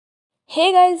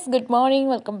Hey guys, good morning,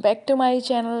 welcome back to my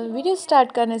channel. Video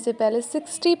start करने से पहले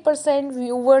 60%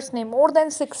 viewers ने, मोर देन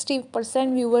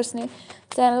 60% व्यूवर्स ने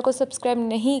चैनल को सब्सक्राइब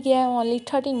नहीं किया है। ओनली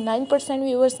 39%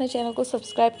 व्यूवर्स ने चैनल को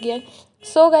सब्सक्राइब किया है।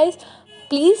 सो गाइस,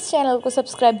 प्लीज़ चैनल को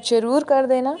सब्सक्राइब जरूर कर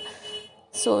देना।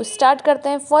 सो स्टार्ट करते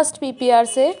हैं फर्स्ट पीपीआर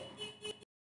से।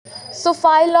 सो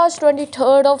फाइल लॉन्च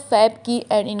 23 ऑफ फेब की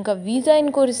एंड इनका वीज़ा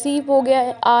इनको रिसीव हो गया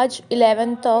है आज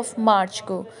 11 ऑफ मार्च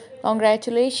को।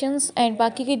 कॉन्ग्रेचुलेशंस। एंड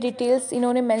बाकी की डिटेल्स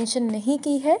इन्होंने मेंशन नहीं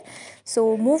की है।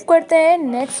 सो मूव करते हैं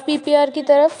नेक्स्ट पीपीआर की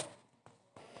तरफ।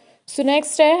 सो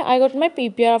नेक्स्ट है, I got my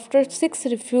PPR after 6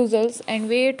 refusals and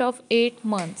weight of 8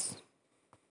 months.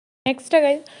 Next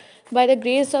guys, by the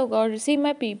grace of God, receive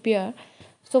my PPR.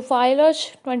 So file was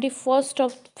 21st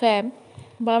of Feb,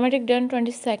 biometric done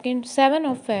 22nd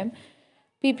 7 of Feb.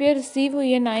 PPR receive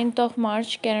हुई है 9th of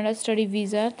March, Canada study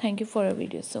visa. Thank you for your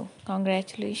video. So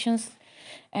congratulations.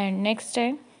 And next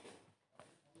time.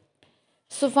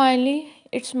 So finally,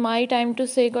 it's my time to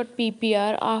say got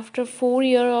PPR after 4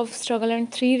 years of struggle and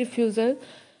 3 refusal.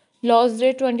 Lost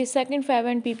date 22nd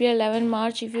Feb and PPR 11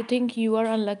 March. If you think you are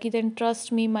unlucky, then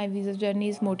trust me, my visa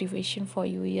journey is motivation for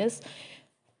you. Yes.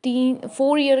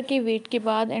 4 year के wait के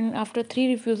बाद and after 3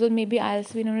 refusal में भी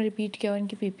IELTS भी इन्होंने repeat किया और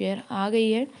इनकी PPR आ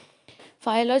गई है।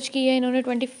 फाइल लॉन्च की है इन्होंने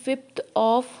 25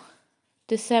 ऑफ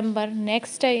दिसंबर।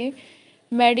 नेक्स्ट है ये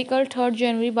मेडिकल 3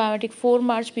 जनवरी, बायोमेट्रिक 4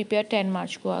 मार्च, PPR 10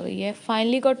 मार्च को आ गई है।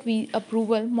 Finally got we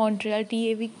approval Montreal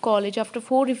TAV college after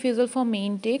 4 refusal for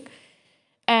main take.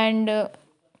 And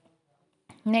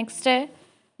next है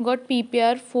गॉट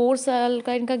PPR 4 साल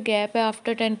का इनका गैप है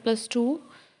आफ्टर 10+2।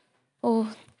 ओह,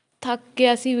 थक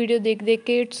गया सी वीडियो देख देख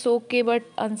के। इट्स ओके, बट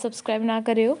अनसब्सक्राइब ना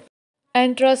करे हो।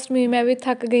 एंड ट्रस्ट मी, मैं भी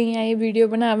थक गई हैं ये वीडियो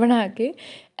बना बना के।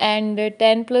 And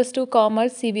 10+2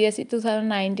 commerce CBSE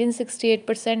 2019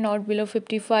 68%, not below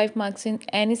 55 marks in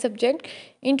any subject.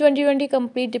 In 2020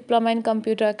 complete diploma in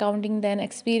computer accounting, then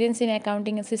experience in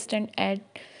accounting assistant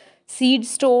at seed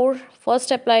store.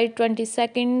 First applied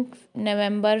 22nd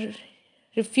November,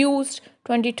 refused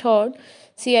 23rd।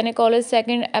 CNA college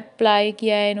second apply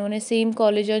किया है इन्होंने same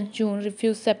college on June,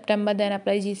 refuse September, then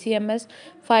apply GCMS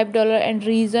 $5 and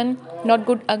reason not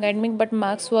good academic but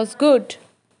marks was good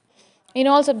in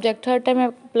all subject. Third time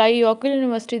apply York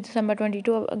University December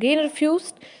 22, again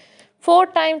refused.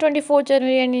 Fourth time 24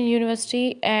 January and in university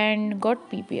and got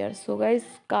PPR. So guys,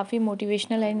 काफ़ी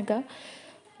motivational है इनका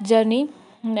journey.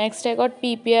 Next है got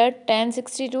PPR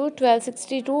 1062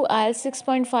 1262 IELTS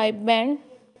 6.5 band.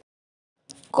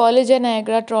 College है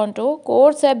Niagara Toronto.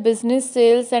 Course है business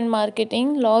sales and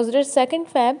marketing. Lost date 2nd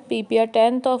Feb, PPR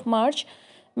 10th of March,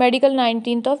 medical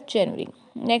 19th of January.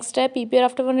 Next है PPR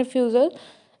after 1 refusal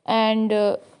and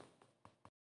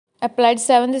applied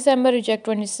 7 December, reject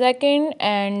 22nd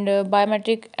and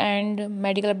biometric and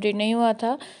medical update नहीं हुआ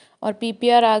था और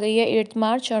PPR आ गई है 8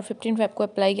 मार्च और 15 Feb को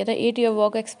apply किया था। 8 year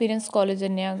work experience, college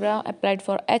in Niagara, applied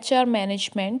for HR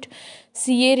management.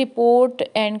 CA report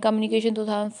and communication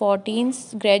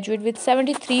 2014, graduate with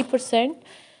 73%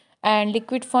 and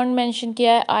liquid fund mention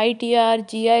किया है। ITR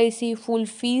GIC फुल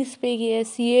फीस पे की है।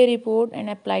 CA report and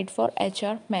applied for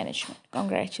HR management.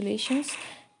 Congratulations.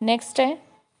 Next है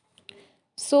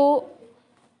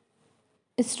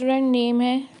student name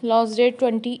है। Lost date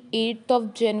 28 of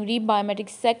January, biometric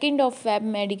 2nd of Feb,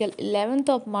 medical 11th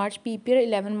of March, PPR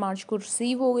 11 मार्च को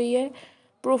receive हो गई है।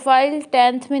 प्रोफाइल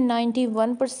 10th में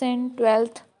 91%,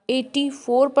 12th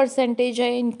 84%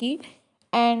 है इनकी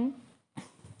एंड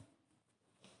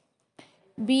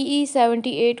BE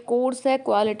 78 कोर्स है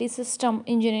quality system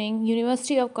engineering,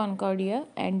 university of कॉन्कॉर्डिया।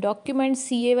 And document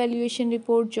CA valuation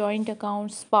report, joint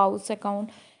account, spouse account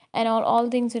and all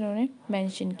things इन्होंने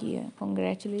mention की है।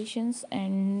 कॉन्ग्रेचुलेशंस।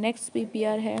 एंड नेक्स्ट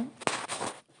PPR है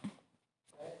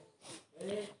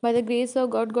by the grace of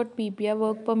God got PPR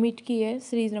work permit की है,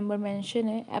 series number mention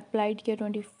है। Applied किया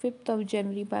 25 of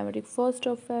January, biometric 1st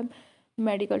of Feb,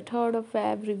 medical 3rd of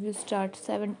Feb, review start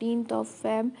 17th of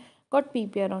Feb, got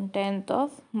PPR on 10th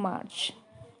of March.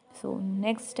 So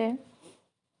next है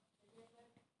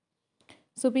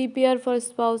PPR for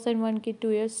spouse and 1 kid 2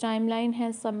 years. Timeline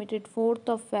has submitted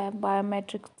 4th of Feb,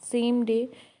 biometric same day,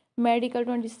 medical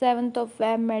 27th of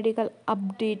Feb, medical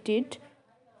updated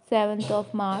 7th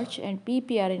of March and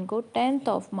PPR इनको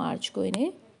 10th of March को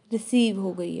इन्हें receive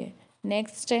हो गई है।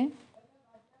 Next है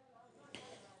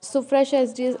fresh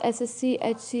SDS SSC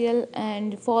HCL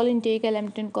and fall intake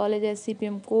एलम्पटन college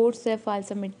SCPM course है। File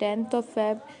submit 10th of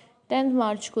Feb, 10th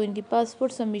मार्च को इनकी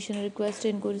पासपोर्ट सबमिशन रिक्वेस्ट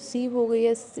इनको रिसीव हो गई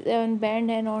है। 7 बैंड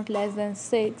है, not less than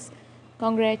 6।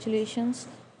 Congratulations.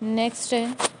 Next है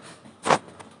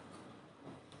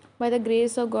by the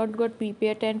grace of God got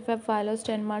PPR 10 Feb, filers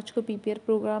 10 मार्च को PPR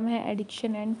प्रोग्राम है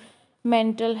addiction and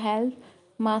mental health,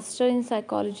 master in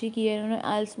psychology किया इन्होंने,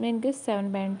 आइल्स में इनके 7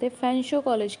 बैंड थे। फैंशो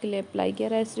कॉलेज के लिए अप्लाई किया।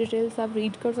 रेस्ट डिटेल्स आप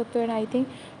रीड कर सकते हो। एंड आई थिंक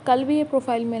कल भी ये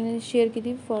प्रोफाइल मैंने शेयर की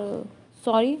थी,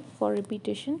 सॉरी फॉर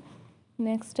रिपीटेशन।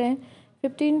 नेक्स्ट है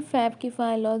 15 Feb की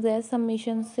फाइल और है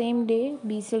submission same day,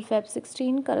 BCL Feb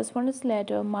 16, correspondence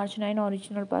letter March 9,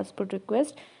 original passport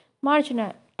request March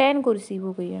 10 को रिसीव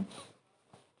हो गई है।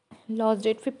 लास्ट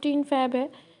डेट 15 Feb है।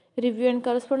 Review and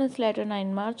correspondence letter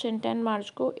 9 March and 10 मार्च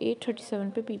को 8:37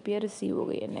 पे PPR रिसीव हो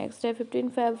गई है। नेक्स्ट है 15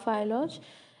 Feb file launch.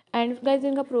 And guys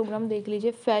इनका प्रोग्राम देख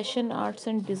लीजिए, फैशन आर्ट्स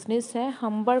एंड बिजनेस है।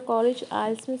 हम्बर कॉलेज,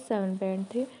 आइल्स में 7 बैंड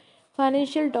थे।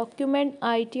 Financial document,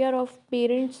 ITR of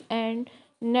parents and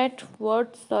net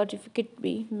worth certificate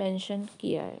भी मेंशन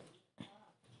किया है।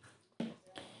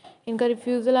 इनका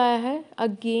रिफ्यूज़ल आया है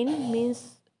अगेन, मीन्स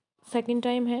सेकेंड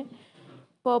टाइम है।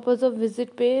 पर्पज़ ऑफ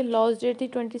विजिट पे लास्ट डेट थी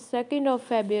 22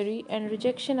 February एंड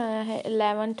रिजेक्शन आया है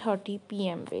 11:30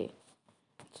 PM पे।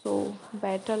 So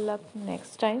better luck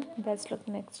next time, best luck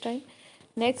next time.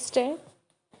 Next है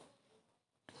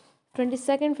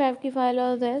 22 Feb की फाइल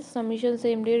और है submission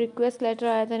same day. Request letter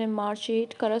आया था March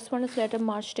 8, करस्पॉन्डेंस लेटर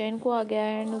March 10 को आ गया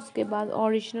है। एंड उसके बाद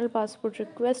ओरिजिनल पासपोर्ट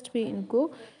रिक्वेस्ट भी इनको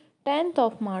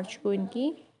 10 March को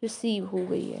इनकी रिसीव हो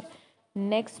गई है।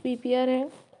 नेक्स्ट PPR है,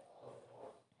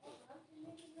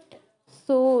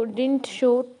 सो didn't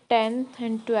show 10th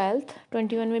and 12th,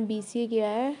 21 में BCA किया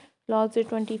है। लास्ट डेट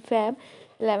 20 Feb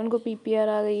 11 को PPR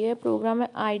आ गई है। प्रोग्राम है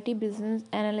IT बिजनेस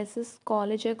एनालिसिस,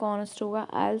 कॉलेज है कॉन्स्टोगा,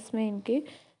 आइल्स में इनके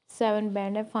 7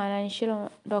 बैंड है। फाइनेंशियल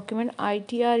डॉक्यूमेंट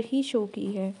ITR ही शो की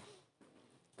है।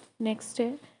 नेक्स्ट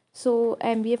है सो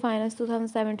MBA finance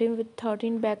 2017 with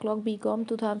 13 backlog, BCom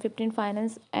 2015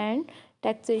 finance and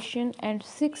taxation and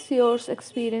 6 years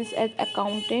experience as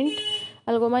accountant.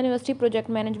 Algoma university project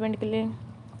management के लिए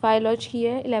फाइल लॉन्च की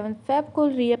है। 11 Feb को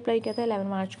रीअप्लाई किया था, 11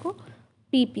 मार्च को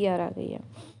PPR आ गई है।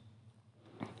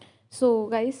 सो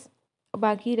गाइस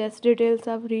बाकी रेस्ट डिटेल्स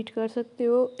आप रीड कर सकते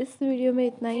हो। इस वीडियो में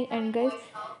इतना ही। एंड गाइस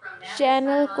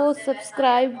चैनल को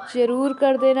सब्सक्राइब जरूर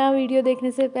कर देना वीडियो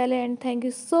देखने से पहले। And thank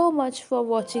you so much for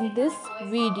watching this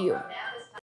video.